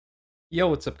Yo,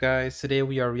 what's up, guys? Today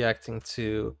we are reacting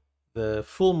to the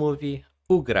full movie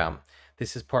Ugramm.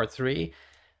 This is part 3,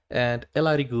 and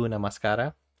Elarigu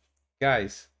Namaskara.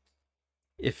 Guys,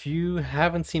 if you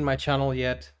haven't seen my channel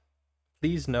yet,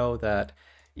 please know that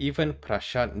even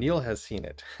Prashant Neel has seen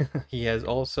it. He has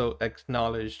also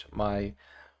acknowledged my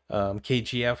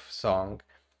KGF song,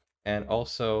 and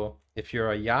also, if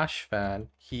you're a Yash fan,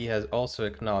 he has also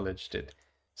acknowledged it.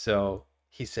 So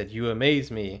he said, "You amaze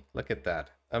me." Look at that.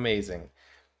 Amazing.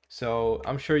 So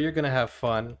I'm sure you're gonna have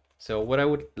fun. So what I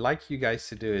would like you guys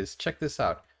to do is check this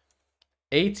out.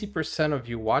 80% of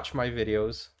you watch my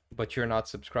videos, but you're not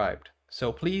subscribed.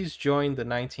 So please join the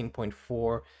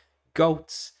 19.4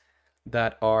 goats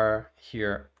that are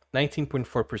here.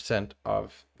 19.4%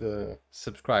 of the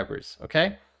subscribers, okay?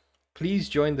 Please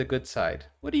join the good side.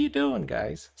 What are you doing,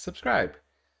 guys? Subscribe.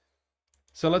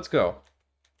 So let's go.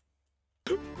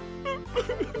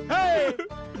 Hey!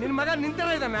 ನಿನ್ ಮಗ ನಿಂತರ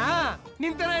ಇದಾನ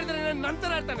ನಿಂತರ ಇದ್ರೆ ನಂತರ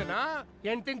ಇರ್ತಾನೇನಾ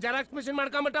ಎಂಟಿನ xerox mission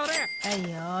ಮಾಡ್ಕೊಂಬಿಟ್ಟವ್ರೆ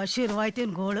ಅಯ್ಯೋ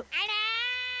ಶುರುವಾಯ್ತಿನ್ ಗೋಳು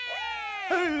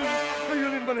ಅಯ್ಯೋ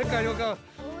ನಿನ್ ಮನೆ ಕಾಯೋಗ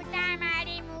ಊಟ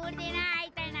ಮಾಡಿ 3 ದಿನ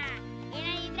ಆಯ್ತಣ್ಣ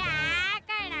ಏನಾದ್ರೂ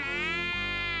ಹಾಕಣ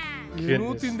ಏನೂ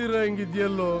ತಿಂದಿರ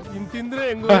ಹೆಂಗಿದ್ಯಲ್ಲೋ ಇನ್ ತಿಂದ್ರೆ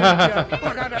ಹೆಂಗೋ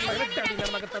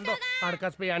ನನ್ನ ಮಗ ತಂದು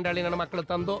ಆಡ್ಕಾಸ್ಪಿ ಅಂಡಾಳಿ ನನ್ನ ಮಕ್ಕಳು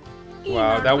ತಂದು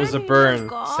Wow, that was a burn.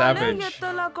 Savage.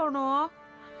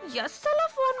 ಎಷ್ಟೆಲ್ಲ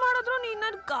ಫೋನ್ ಮಾಡಿದ್ರು ನೀನ್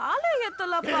ನನ್ ಕಾಲೇ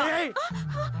ಎತ್ತಲ್ಲಪ್ಪ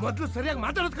ಮೊದ್ಲು ಸರಿಯಾಗಿ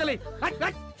ಮಾತಾಡೋದ್ ಕಲಿ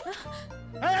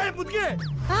ಮುದ್ಗೆ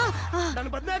ನನ್ನ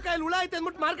ಬದನೆಕಾಯಲ್ಲಿ ಹುಳ ಐತೆ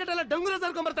ಅಂದ್ಬಿಟ್ಟು ಮಾರ್ಕೆಟ್ ಎಲ್ಲ ಡಂಗುರ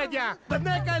ಸರ್ಕೊಂಡ್ ಬರ್ತಾ ಇದ್ಯಾ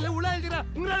ಬದನೆಕಾಯಲ್ಲಿ ಹುಳ ಇಲ್ದಿರ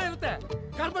ಉಂಗ್ರಾಳೆ ಇರುತ್ತೆ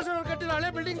ಕಾರ್ಪೊರೇಷನ್ ಅವ್ರು ಕಟ್ಟಿರೋ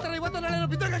ಹಳೆ ಬಿಲ್ಡಿಂಗ್ ತರ ಇವತ್ತು ನಾಳೆ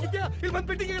ಬಿದ್ದಾಗಿದ್ಯಾ ಇಲ್ಲಿ ಬಂದ್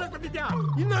ಬಿಟ್ಟಿಗೆ ಬಂದಿದ್ಯಾ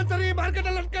ಇನ್ನೊಂದ್ಸರಿ ಮಾರ್ಕೆಟ್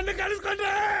ಅಲ್ಲಿ ಕಣ್ಣು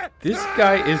ಕಾಣಿಸ್ಕೊಂಡ್ರೆ This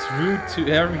guy is rude to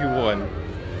everyone.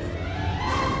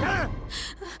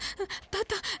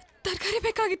 ತರಕಾರಿ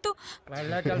ಬೇಕಾಗಿತ್ತು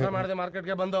ಒಳ್ಳೆ ಕೆಲಸ ಮಾಡಿದೆ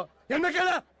ಮಾರ್ಕೆಟ್ಗೆ ಬಂದು ಏನ್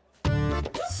ಬೇಕಲ್ಲ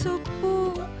ಸೊಪ್ಪು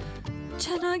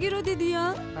ಚೆನ್ನಾಗಿರೋದಿದೆಯಾ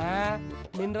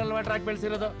ಮಿನರಲ್ ವಾಟರ್ ಹಾಕಿ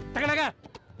ಬೆಳೆಸಿರೋದು ತಗೊಂಡಾಗ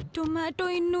ಟೊಮ್ಯಾಟೊ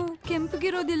ಇನ್ನು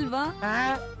ಕೆಂಪಗಿರೋದಿಲ್ವಾ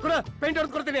ಕೊಡ ಪೇಂಟ್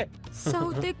ಹೊಡೆದು ಕೊಡ್ತೀನಿ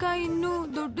ಸೌತೆಕಾಯಿ ಇನ್ನು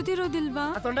ದೊಡ್ಡದಿರೋದಿಲ್ವಾ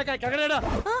ತೊಂಡೆಕಾಯಿ ಕೆಳಗಡೆ ಇಡು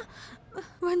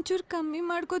ಒಂಚೂರು ಕಮ್ಮಿ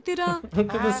ಮಾಡ್ಕೋತೀರಾ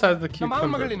Look at the size of the ನಮ್ಮ ಮಾವನ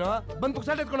ಮಗಳು cucumber. ನೀನು ಬಂದು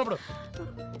ಪುಕ್ಸಾಟ ಎತ್ಕೊಂಡೋಗ್ಬಿಡು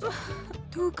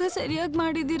ತೂಕ ಸರಿಯಾಗಿ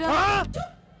ಮಾಡಿದೀರಾ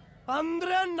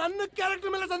ಅಂದ್ರೆ ನನ್ನ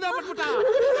ಕ್ಯಾರೆಕ್ಟರ್ ಮೇಲೆ ಸಂದೇಹ ಪಟ್ಬಿಟ್ಟ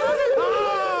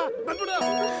ಬಂದ್ಬಿಡು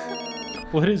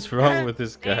What is wrong with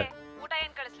this guy? ಊಟ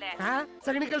ಏನ್ ಕಳಿಸ್ಲೆ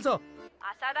ಸಗಣಿ ಕಳ್ಸು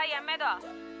ಅಸಾದ ಎಮ್ಮೆದು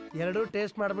ಎರಡು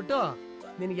ಟೇಸ್ಟ್ ಮಾಡ್ಬಿಟ್ಟು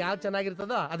ನಿನ್ಗೆ ಯಾವ್ದು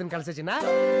ಚೆನ್ನಾಗಿರ್ತದೋ ಅದನ್ನ ಕಳ್ಸ ಚಿನ್ನ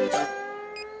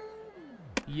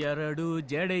ಎರಡು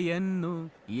ಜಡೆಯನ್ನು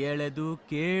ಎಳೆದು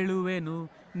ಕೇಳುವೆನು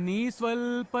ನೀ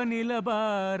ಸ್ವಲ್ಪ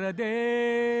ನಿಲ್ಲಬಾರದೆ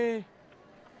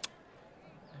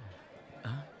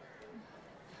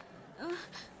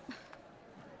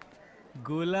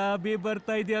ಗುಲಾಬಿ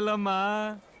ಬರ್ತಾ ಇದೆಯಲ್ಲಮ್ಮ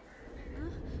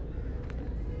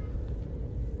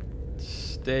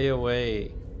Stay away.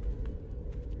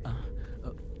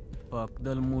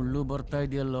 ಪಕ್ಕದಲ್ಲಿ ಮುಳ್ಳು ಬರ್ತಾ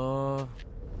ಇದೆಯಲ್ಲೋ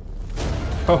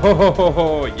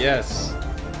Oh, yes.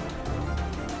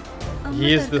 He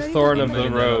is the thorn of the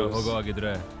rose.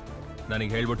 ಹೋಗೋವಾಗಿದ್ರೆ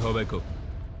ನನಗೆ ಹೇಳ್ಬಿಟ್ಟು ಹೋಗ್ಬೇಕು.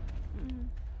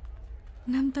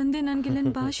 ನಮ್ ತಂದೆ ನನ್ಗೆ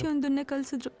ಭಾಷೆಯೊಂದನ್ನೇ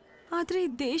ಕಲ್ಸಿದ್ರು ಆದ್ರೆ ಈ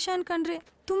ದೇಶ ಅನ್ಕಂಡ್ರೆ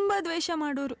ತುಂಬಾ ದ್ವೇಷ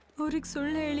ಮಾಡೋರು ಅವ್ರಿಗೆ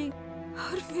ಸುಳ್ಳು ಹೇಳಿ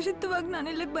ಅವ್ರ ವಿರುದ್ಧವಾಗಿ ನಾನು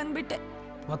ಇಲ್ಲಿಗೆ ಬಂದ್ಬಿಟ್ಟೆ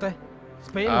ಮತ್ತೆ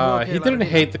He didn't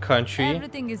hate the country.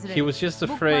 He was just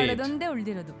afraid. ಅದೊಂದೇ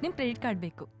ಉಳಿದಿರೋದು ನಿಮ್ ಕ್ರೆಡಿಟ್ ಕಾರ್ಡ್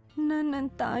ಬೇಕು ನನ್ನ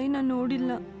ತಾಯಿನ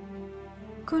ನೋಡಿಲ್ಲ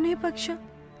ಕೊನೆ ಪಕ್ಷ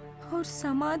ಅವ್ರ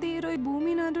ಸಮಾಧಿ ಇರೋ ಈ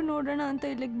ಭೂಮಿನಾದ್ರೂ ನೋಡೋಣ ಅಂತ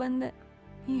ಇಲ್ಲಿಗೆ ಬಂದೆ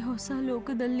ಈ ಹೊಸ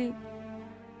ಲೋಕದಲ್ಲಿ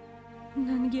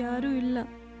ನನ್ಗೆ ಯಾರೂ ಇಲ್ಲ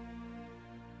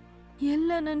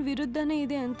ಎಲ್ಲ ನನ್ನ ವಿರುದ್ಧನೇ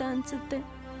ಇದೆ ಅಂತ ಅನ್ಸುತ್ತೆ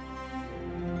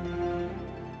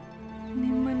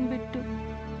ನಿಮ್ಮನ್ ಬಿಟ್ಟು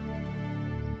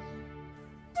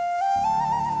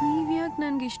ನೀವ್ಯಾಕೆ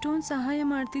ನನ್ಗೆ ಇಷ್ಟೊಂದು ಸಹಾಯ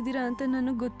ಮಾಡ್ತಿದ್ದೀರಾ ಅಂತ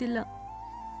ನನಗೆ ಗೊತ್ತಿಲ್ಲ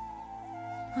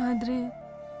ಆದ್ರೆ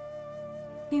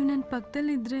ನೀವು ನನ್ನ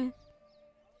ಪಕ್ಕದಲ್ಲಿದ್ರೆ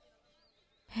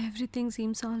everything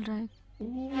seems all right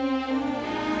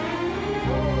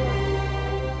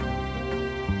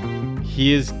He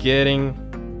is getting.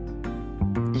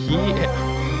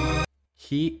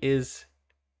 He is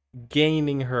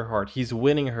gaining her heart. He's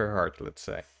winning her heart, let's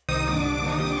say.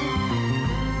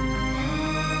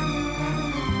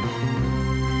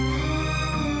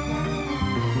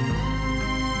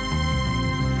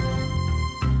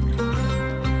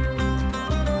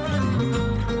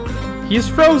 He is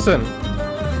frozen.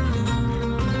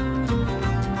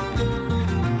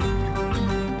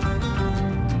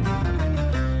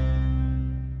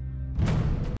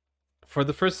 For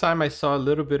the first time, I saw a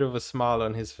little bit of a smile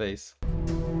on his face.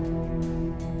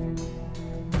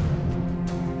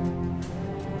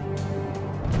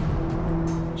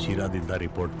 ಶಿರಾದಿಂದ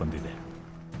report ಬಂದಿದೆ.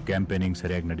 Campaigning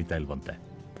ಸರಿಯಾಗಿ ನಡೀತಾ ಇಲ್ವಂತೆ.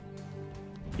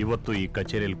 ಇವತ್ತು ಈ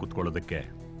ಕಚೇರಿಯಲ್ಲಿ ಕೂತ್ಕೊಳ್ಳೋದಕ್ಕೆ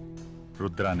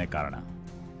ರುದ್ರಾನೇ ಕಾರಣ.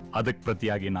 ಅದಕ್ಕೆ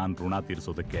ಪ್ರತಿಯಾಗಿ ನಾನು ಋಣ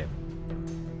ತೀರಿಸೋದಕ್ಕೆ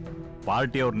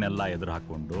ಪಾರ್ಟಿಯವ್ರನ್ನೆಲ್ಲ ಎದುರು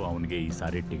ಹಾಕೊಂಡು ಅವನಿಗೆ ಈ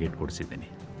ಸಾರಿ ಟಿಕೆಟ್ ಕೊಡಿಸಿದ್ದೀನಿ.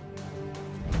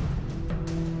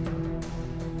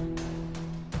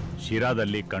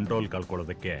 ಶಿರಾದಲ್ಲಿ ಕಂಟ್ರೋಲ್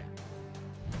ಕಳ್ಕೊಳ್ಳೋದಕ್ಕೆ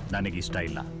ನನಗಿಷ್ಟ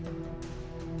ಇಲ್ಲ.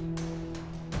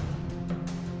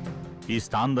 ಈ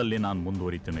ಸ್ಥಾನದಲ್ಲಿ ನಾನು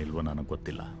ಮುಂದುವರಿತೀನೋ ಇಲ್ವೋ ನನಗೆ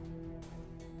ಗೊತ್ತಿಲ್ಲ.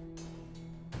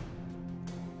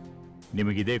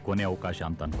 ನಿಮಗಿದೇ ಕೊನೆ ಅವಕಾಶ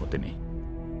ಅಂತ ಅನ್ಕೋತೀನಿ.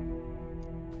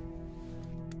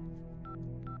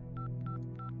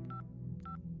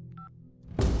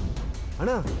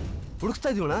 ಅಣ್ಣ ಹುಡುಕ್ತಾ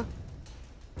ಇದೀವಿ ಅಣ್ಣ,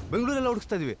 ಬೆಂಗಳೂರೆಲ್ಲ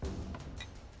ಹುಡುಕ್ತಾ ಇದೀವಿ,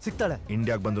 ಸಿಗ್ತಾಳೆ.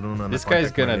 ಇಂಡಿಯಾಗೆ ಬಂದ್ರು This guy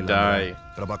is gonna die.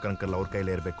 Prabhakar uncle ಅವ್ರ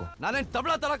ಕೈಲೇ ಇರಬೇಕು. ನಾನೇನ್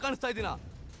ತಬಲಾ ತರ ಕಾಣಿಸ್ತಾ ಇದ್ದೀನ?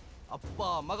 ಅಪ್ಪ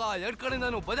ಮಗ ಎರಡ್ ಕಡೆ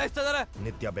ನಾನು ಬಜಾಯಿಸ್ತಾ ಇದಾರೆ.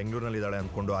 ನಿತ್ಯ ಬೆಂಗಳೂರಿನಲ್ಲಿ ಇದ್ದಾಳೆ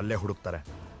ಅನ್ಕೊಂಡು ಅಲ್ಲೇ ಹುಡುಕ್ತಾರೆ,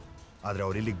 ಆದ್ರೆ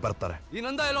ಅವ್ರು ಇಲ್ಲಿಗೆ ಬರ್ತಾರೆ. ಈ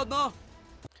ನಂದ ಎಲ್ಲೋದ್ನೋ?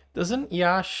 Doesn't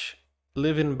Yash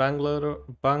live in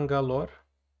Bangalore?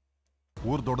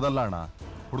 ಊರ್ ದೊಡ್ಡದಲ್ಲ ಅಣ್ಣ,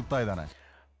 ಹುಡುಕ್ತಾ ಇದ್ದಾನೆ.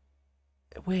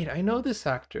 Wait, I know this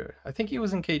actor. I think he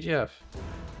was in KGF.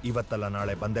 ಇವತ್ತಲ್ಲ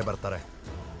ನಾಳೆ ಬಂದೇ ಬರ್ತಾರೆ.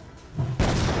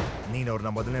 ನೀನ್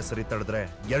ಅವ್ರನ್ನ ಮೊದಲನೇ ಸರಿ ತಡೆದ್ರೆ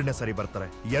ಎರಡನೇ ಸರಿ ಬರ್ತಾರೆ,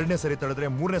 ಎರಡನೇ ಸರಿ ತಡೆದ್ರೆ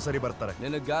ಮೂರನೇ ಸರಿ ಬರ್ತಾರೆ.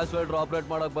 ನಿನಗೆ ಗ್ಯಾಸ್ ವೆಲ್ಡರ್ ಆಪರೇಟ್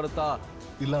ಮಾಡಕ್ ಬರುತ್ತಾ?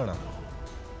 ಇಲ್ಲ ಅಣ್ಣ,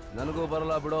 ನನಗೂ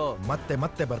ಬರಲ್ಲ ಬಿಡು. ಮತ್ತೆ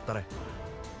ಮತ್ತೆ ಬರ್ತಾರೆ,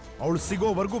 ಅವಳು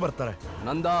ಸಿಗೋವರೆಗೂ ಬರ್ತಾರೆ.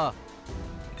 ನಂದ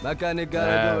ಮೆಕ್ಯಾನಿಕ್,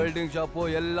 ಗ್ಯಾರೇಜ್, ವೆಲ್ಡಿಂಗ್ ಶಾಪು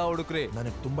ಎಲ್ಲ ಹುಡುಕ್ರಿ.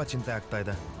 ನನಗೆ ತುಂಬಾ ಚಿಂತೆ ಆಗ್ತಾ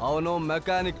ಇದೆ. ಅವನು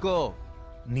ಮೆಕ್ಯಾನಿಕ್ಕು,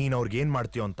 ನೀನ್ ಅವ್ರಿಗೆ ಏನ್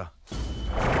ಮಾಡ್ತೀಯೋ ಅಂತ.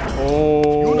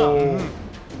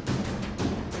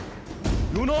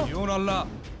 ಇವನಲ್ಲ,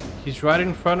 He's right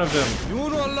in front of him.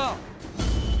 ಇವನು ಅಲ್ಲ.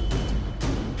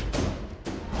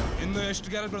 ಇನ್ನು ಎಷ್ಟು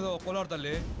ಗ್ಯಾರೇಜ್ ಬೆಳೆದ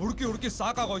ಕೋಲಾರದಲ್ಲಿ? ಹುಡುಕಿ ಹುಡುಕಿ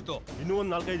ಸಾಕಾಗೋಯ್ತು. ಇನ್ನೂ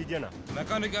ಒಂದ್ 4-5 ಇದೆಯಣ್ಣ.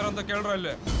 ಮೆಕ್ಯಾನಿಕ್ ಯಾರು ಅಂತ ಕೇಳ್ರ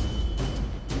ಇಲ್ಲಿ.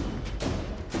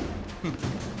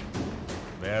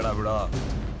 ಬೇಡ ಬಿಡ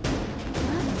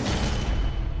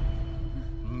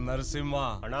ನರಸಿಂಹ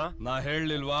ಅಣ್ಣ, ನಾ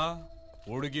ಹೇಳಲಿಲ್ವಾ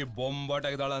ಹುಡುಗಿ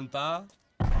ಬೊಂಬಾಟಾಗಿದ್ದಾಳಂತ?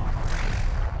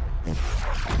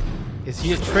 Is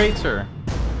he a traitor?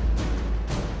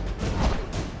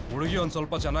 ಹುಡುಗಿ ಒಂದ್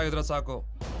ಸ್ವಲ್ಪ ಚೆನ್ನಾಗಿದ್ರೆ ಸಾಕು,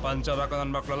 ಪಂಚರ್ ಹಾಕ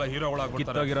ನನ್ನ ಮಕ್ಕಳೆಲ್ಲ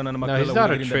ಹೀರೋಗಳಾಗ್ಬಿಡ್ತಾರೆ. ನನ್ನ No, he's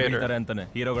not a traitor. ಅಂತಾನೆ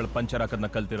ಹೀರೋಗಳು ಪಂಚರ್ ಹಾಕೋದನ್ನ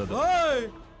ಕಲ್ತಿರೋದು.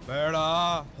 ಬೇಡ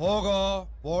ಹೋಗೋ,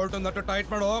 ಬೋಲ್ಟ್ ನಟ್ಟು ಟೈಟ್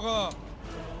ಮಾಡಿ ಹೋಗೋ,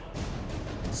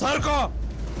 ಸರ್ಕೋ.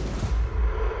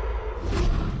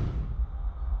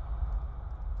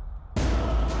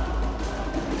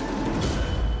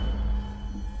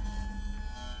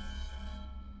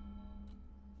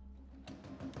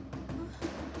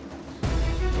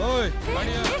 ಓಯ್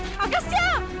ಮಣಿಯ ಅಗಸ್ತ್ಯ!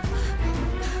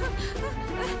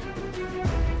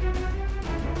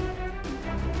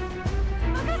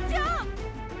 ಅಗಸ್ತ್ಯ!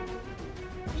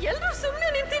 ಎಲ್ರೂ ಸುಮ್ಮನೆ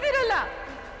ನಿಂತಿದ್ದೀರಲ್ಲ,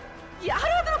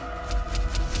 ಯಾರಾದ್ರೂ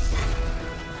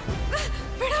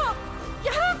ಬೇಡ,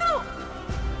 ಯಾರಾದ್ರೂ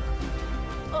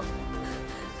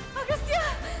ಅಗಸ್ತ್ಯ!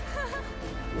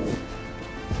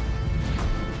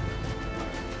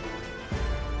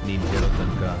 ನೀನ್ ಹೇಳೋ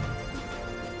ತನಕ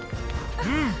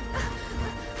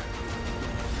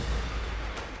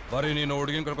ಬರೀ ನೀನು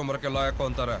ಹುಡುಗಿನ ಕರ್ಕೊಂಡ್ ಬರಕ್ಕೆಲ್ಲ ಯಾಕೋ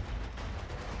ಅಂತಾರೆ.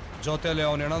 ಜೊತೆಲಿ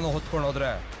ಅವನ ಹೆಣನು ಹೊತ್ಕೊಂಡು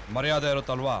ಹೋದ್ರೆ ಮರ್ಯಾದೆ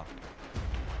ಇರುತ್ತಲ್ವಾ?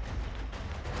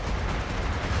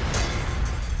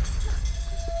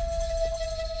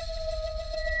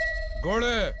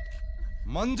 ಗೋಳೆ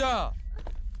ಮಂಜ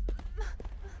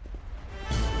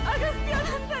ಅಗಸ್ತ್ಯ,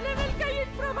 ನನ್ನ ತಲೆ ಮೇಲೆ ಕೈ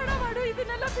ಇಟ್ಟು ಪ್ರಮಾಣ ಮಾಡು,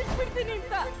 ಇದನ್ನೆಲ್ಲ ಬಿಟ್ಬಿಡ್ತೀನಿ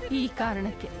ಅಂತ. ಈ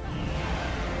ಕಾರಣಕ್ಕೆ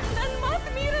ನನ್ನ ಮಾತು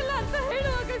ಮೀರಲ್ಲ ಅಂತ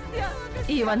ಹೇಳು ಅಗಸ್ತ್ಯ.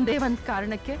 ಈ ಒಂದೇ ಒಂದ್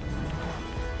ಕಾರಣಕ್ಕೆ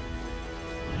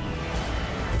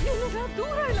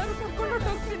ದೂರ ಎಲ್ಲರೂ ಕರ್ಕೊಂಡು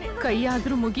ಹೋಗ್ತೀನಿ.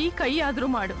 ಕೈಯಾದ್ರೂ ಮುಗಿ, ಕೈಯಾದ್ರೂ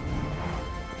ಮಾಡು.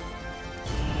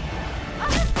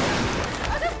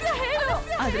 ಅಗಸ್ತ್ಯ ಹೇಳು,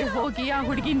 ಆದ್ರೆ ಹೋಗಿ ಆ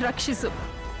ಹುಡುಗಿನ ರಕ್ಷಿಸು.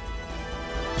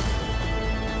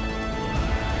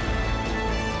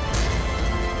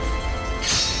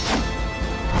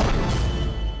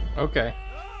 Okay.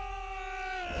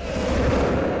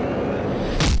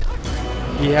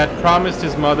 He had promised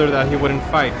his mother that he wouldn't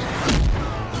fight.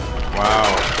 Wow.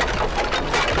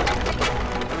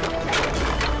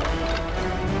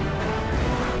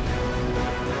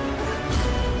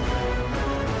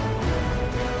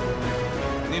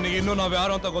 ನಿನಗಿನ್ನೂ ನಾವ್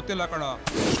ಯಾರು ಅಂತ ಗೊತ್ತಿಲ್ಲ ಕಣ.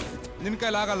 ನಿನ್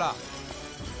ಕೈಲಾಗಲ್ಲ,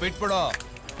 ಬಿಟ್ಬಿಡೋ.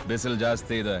 ಬಿಸಿಲು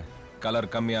ಜಾಸ್ತಿ ಇದೆ, ಕಲರ್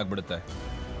ಕಮ್ಮಿ ಆಗ್ಬಿಡುತ್ತೆ.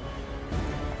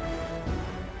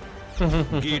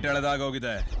 ಗೀಟ್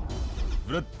ಎಳೆದಾಗೋಗಿದೆ,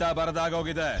 ವೃತ್ತ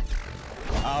ಬರದಾಗೋಗಿದೆ.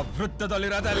 ಆ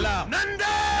ವೃತ್ತದಲ್ಲಿರೋದೆಲ್ಲ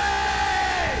ನಂದೇ.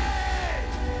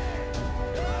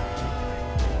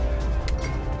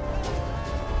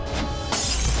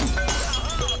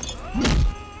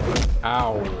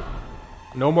 Ow.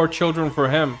 No more children for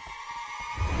him.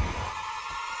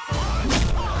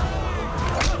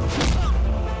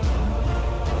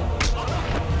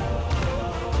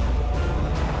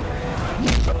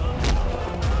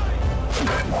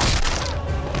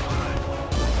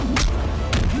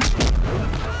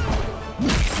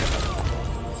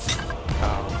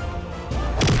 Ow.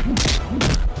 You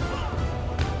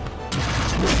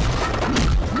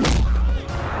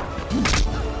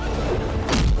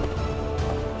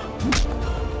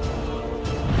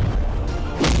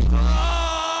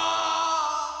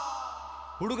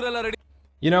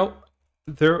know,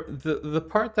 the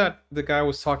part that the guy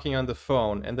was talking on the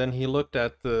phone and then he looked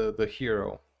at the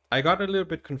hero, I got a little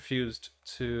bit confused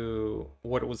to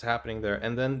what was happening there.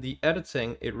 And then the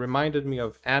editing, it reminded me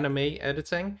of anime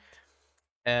editing.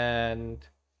 And,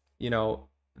 you know,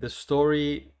 the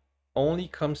story only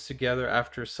comes together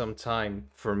after some time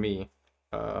for me.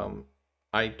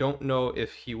 I don't know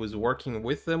if he was working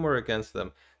with them or against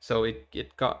them. So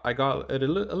I got a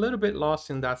little bit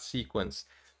lost in that sequence.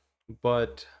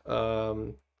 But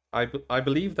I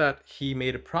believe that he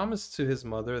made a promise to his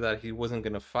mother that he wasn't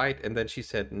going to fight, and then she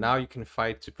said, now you can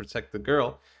fight to protect the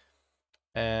girl,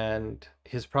 and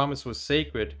his promise was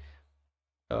sacred.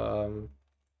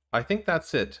 I think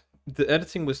that's it. The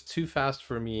editing was too fast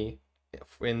for me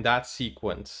in that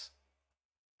sequence,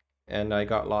 and I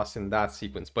got lost in that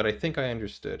sequence, but I think I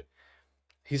understood.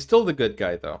 He's still the good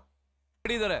guy though.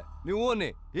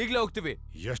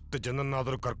 ಎಷ್ಟು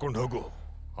ಜನನ್ನಾದರೂ ಕರ್ಕೊಂಡು ಹೋಗು,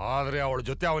 ಆದ್ರೆ ಅವಳ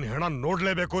ಜೊತೆ ಅವನ ಹೆಣ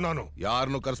ನೋಡ್ಲೇಬೇಕು ನಾನು.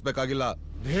 ಯಾರನ್ನು ಕರ್ಸ್ಬೇಕಾಗಿಲ್ಲ.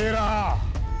 ಧೀರ,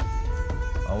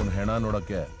 ಅವನ ಹೆಣ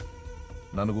ನೋಡಕ್ಕೆ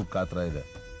ನನಗೂ ಕಾತ್ರ ಇದೆ.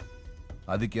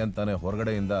 ಅದಕ್ಕೆ ಅಂತಾನೆ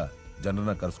ಹೊರಗಡೆಯಿಂದ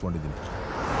ಜನರನ್ನ ಕರ್ಸ್ಕೊಂಡಿದ್ದೀನಿ.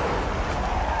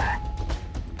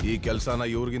 ಈ ಕೆಲಸನ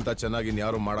ಇವ್ರಿಗಿಂತ ಚೆನ್ನಾಗಿ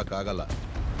ಇನ್ಯಾರು ಮಾಡಕ್ಕಾಗಲ್ಲ.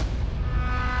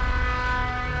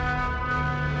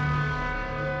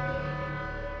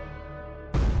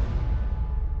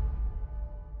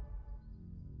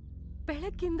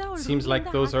 Seems like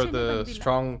those are the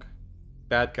strong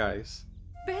bad guys.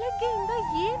 ಬೆಳಗ್ಗೆಯಿಂದ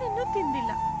ಏನನ್ನೂ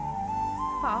ತಿಂದಿಲ್ಲ.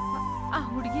 ಪಾಪ ಆ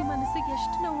ಹುಡುಗಿ ಮನಸ್ಸಿಗೆ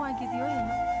ಎಷ್ಟು ನೋವಾಗಿದೆಯೋ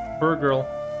ಏನೋ. Poor girl.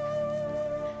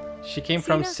 She came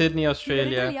from Sydney,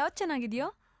 Australia. ಯಾವ್ದು ಚೆನ್ನಾಗಿದೆಯೋ?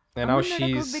 And now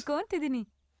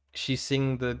she's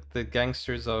singing the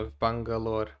gangsters of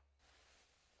Bangalore.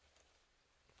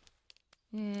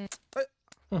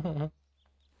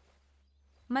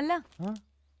 ಮಲ್ಲ,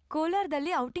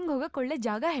 ಕೋಲಾರದಲ್ಲಿ ಔಟಿಂಗ್ ಹೋಗಕ್ಕೆ ಒಳ್ಳೆ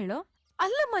ಜಾಗ ಹೇಳೋ.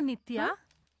 ಅಲ್ಲಮ್ಮ ನಿತ್ಯ,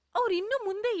 ಅವ್ರು ಇನ್ನು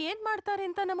ಮುಂದೆ ಏನ್ ಮಾಡ್ತಾರೆ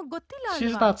ಅಂತ ನಮಗ್ ಗೊತ್ತಿಲ್ಲ.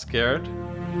 She's not scared.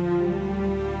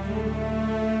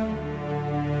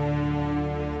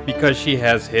 Because she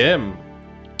has him.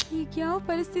 ಈಗ ಯಾವ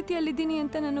ಪರಿಸ್ಥಿತಿಯಲ್ಲಿದ್ದೀನಿ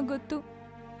ಅಂತ ನನಗೆ ಗೊತ್ತು.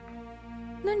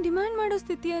 ನಾನು ಡಿಮ್ಯಾಂಡ್ ಮಾಡೋ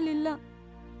ಸ್ಥಿತಿಯಲ್ಲಿಲ್ಲ.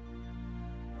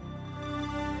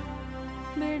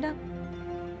 ಬೇಡ,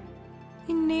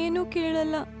 ಇನ್ನೇನು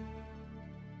ಕೇಳಲ್ಲ.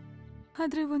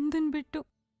 ಆದ್ರೆ ಒಂದನ್ ಬಿಟ್ಟು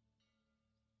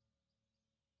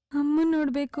ಅಮ್ಮ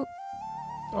ನೋಡ್ಬೇಕು.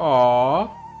 Aww.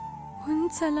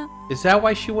 ಒಂದ್ಸಲ. Is that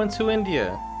why she went to India?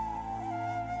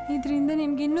 ಇದರಿಂದ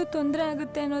ನಿಮ್ಗೆ ಇನ್ನೂ ತೊಂದರೆ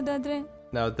ಆಗುತ್ತೆ ಅನ್ನೋದಾದ್ರೆ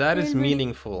Now that is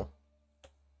meaningful.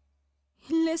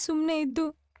 ಇಲ್ಲೇ ಸುಮ್ಮನೆ ಇದ್ದು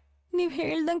ನೀವು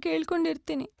ಹೇಳ್ದಂಗೆ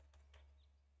ಕೇಳ್ಕೊಂಡಿರ್ತೀನಿ.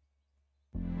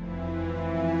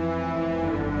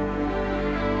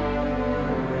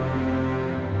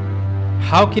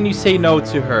 How can you say no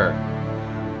to her?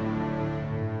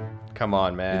 Come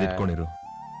on, man. ಇಟ್ಕೊಂಡಿರು,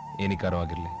 ಏನಿಕಾರೋ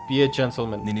ಆಗಿರ್ಲಿ. Be a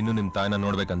gentleman. ನೀನು ಇನ್ನೂ ನಿಮ್ಮ ತಾಯಿನ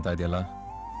ನೋಡ್ಬೇಕಂತ ಇದೆಯಲ್ಲ.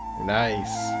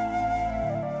 Nice.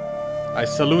 I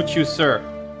salute you, sir.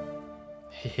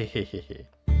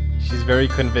 She's very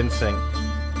convincing.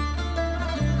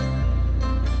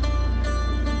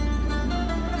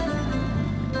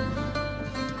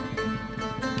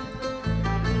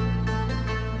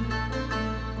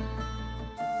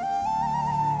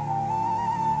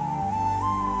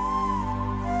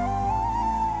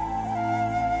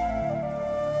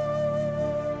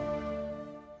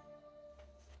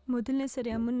 ಮೊದಲನೇ ಸರಿ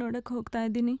ಅಮ್ಮನ ನೋಡಕ್ಕೆ ಹೋಗ್ತಾ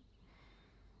ಇದ್ದೀನಿ.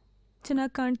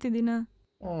 ಚೆನ್ನಾಗಿ ಕಾಣ್ತಿದ್ದೀನಾ?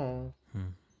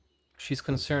 She's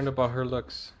concerned about her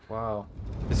looks. Wow.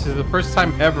 This is the first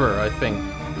time ever, I think,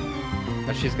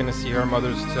 that she's gonna see her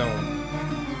mother's tomb.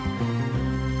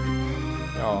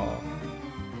 Oh.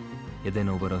 ಎದೆ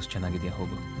ನೋವು ಬರೋಷ್ಟು ಚೆನ್ನಾಗಿದೆಯಾ?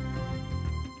 ಹೋಗು.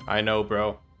 I know, bro.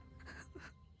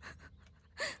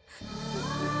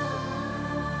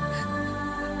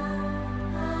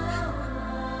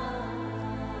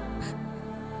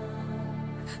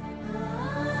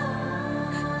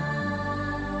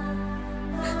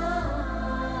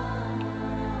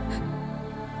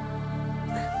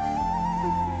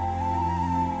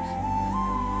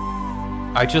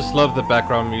 I just love the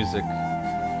background music.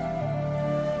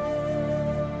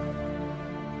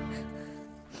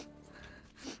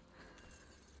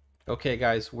 Okay,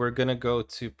 guys, we're gonna go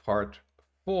to part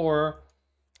 4.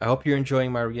 I hope you're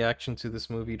enjoying my reaction to this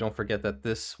movie. Don't forget that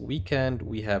this weekend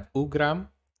we have Ugramm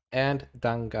and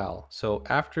Dangal. So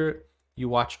after you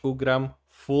watch Ugramm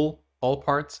full, all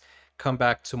parts, come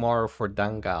back tomorrow for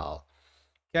Dangal.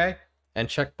 Okay?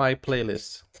 And check my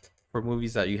playlist for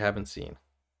movies that you haven't seen.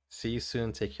 See you soon.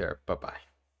 Take care. Bye-bye.